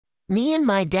Me and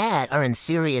my dad are in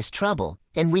serious trouble,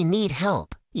 and we need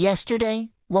help. Yesterday,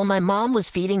 while my mom was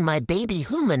feeding my baby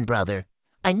human brother,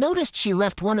 I noticed she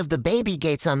left one of the baby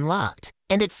gates unlocked,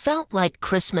 and it felt like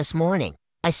Christmas morning.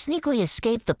 I sneakily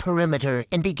escaped the perimeter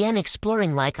and began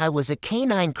exploring like I was a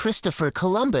canine Christopher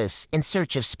Columbus in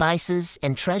search of spices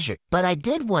and treasure. But I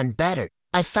did one better.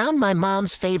 I found my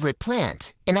mom's favorite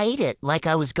plant, and I ate it like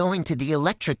I was going to the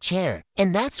electric chair.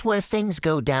 And that's where things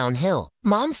go downhill.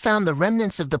 Mom found the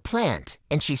remnants of the plant,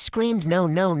 and she screamed no,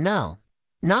 no, no.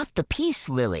 Not the peace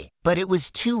lily, but it was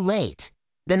too late.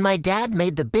 Then my dad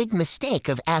made the big mistake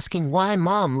of asking why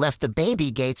Mom left the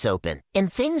baby gates open, and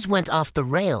things went off the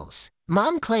rails.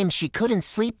 Mom claimed she couldn't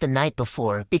sleep the night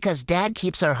before because Dad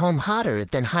keeps our home hotter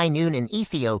than high noon in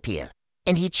Ethiopia.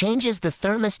 And he changes the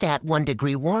thermostat 1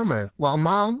 degree warmer while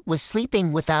Mom was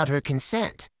sleeping without her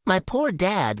consent. My poor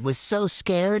dad was so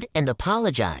scared and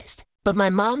apologized, but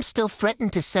my mom still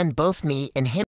threatened to send both me and him